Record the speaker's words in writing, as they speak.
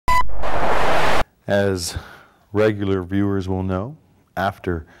As regular viewers will know,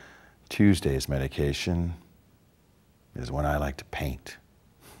 after Tuesday's medication is when I like to paint.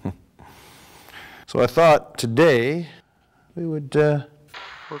 So I thought today we would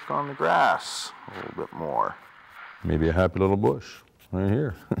work on the grass a little bit more. Maybe a happy little bush right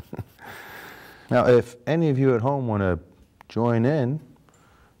here. Now, if any of you at home want to join in,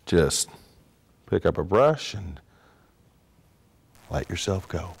 just pick up a brush and let yourself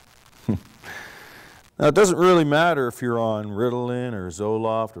go. Now, it doesn't really matter if you're on Ritalin or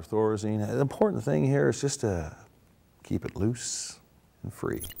Zoloft or Thorazine. The important thing here is just to keep it loose and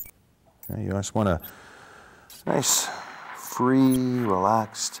free. You just want a nice, free,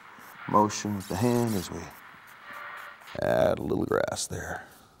 relaxed motion with the hand as we add a little grass there.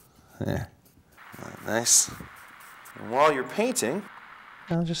 There. Nice. And while you're painting,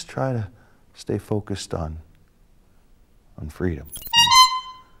 just try to stay focused on freedom.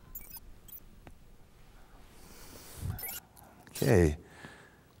 Okay,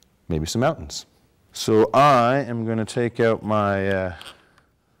 maybe some mountains. So I am going to take out my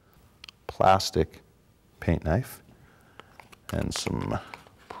plastic paint knife and some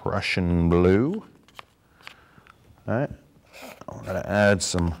Prussian blue. All right, I'm going to add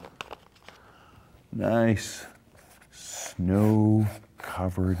some nice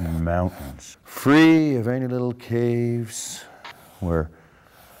snow-covered mountains, free of any little caves where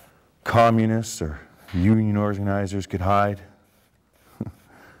communists or union organizers could hide.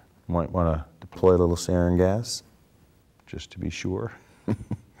 Might want to deploy a little sarin gas, just to be sure.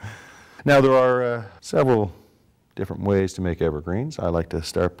 Now, there are several different ways to make evergreens. I like to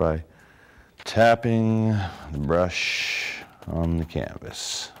start by tapping the brush on the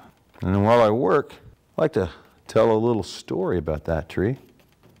canvas. And then while I work, I like to tell a little story about that tree. You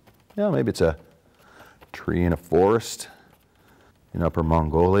know, maybe it's a tree in a forest in Upper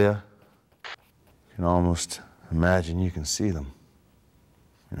Mongolia. You can almost imagine you can see them.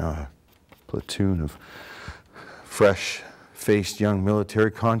 You know, a platoon of fresh-faced young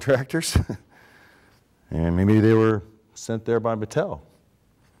military contractors. And maybe they were sent there by Mattel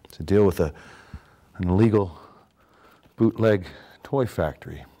to deal with an illegal bootleg toy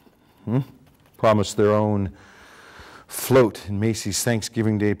factory. Promised their own float in Macy's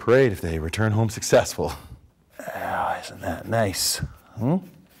Thanksgiving Day Parade if they return home successful. Oh, isn't that nice? Now,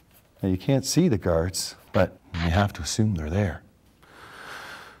 you can't see the guards, but you have to assume they're there.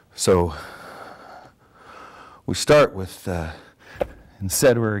 So we start with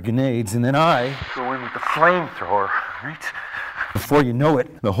incendiary grenades, and then I go in with the flamethrower, right? Before you know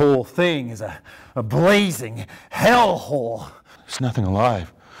it, the whole thing is a blazing hellhole. There's nothing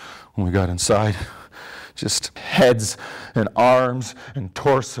alive when we got inside. Just heads and arms and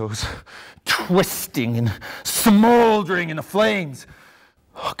torsos twisting and smoldering in the flames.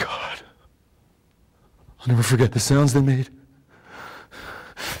 Oh, God. I'll never forget the sounds they made.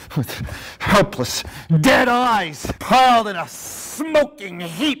 With helpless, dead eyes piled in a smoking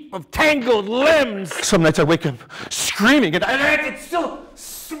heap of tangled limbs. Some nights I wake up screaming and I can still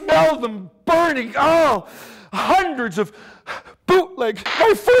smell them burning. Oh, hundreds of bootlegs.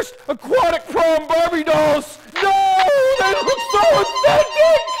 My first aquatic prom Barbie dolls. No, they look so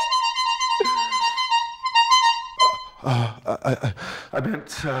authentic. I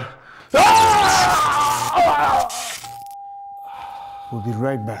meant. We'll be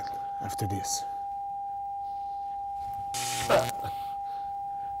right back after this.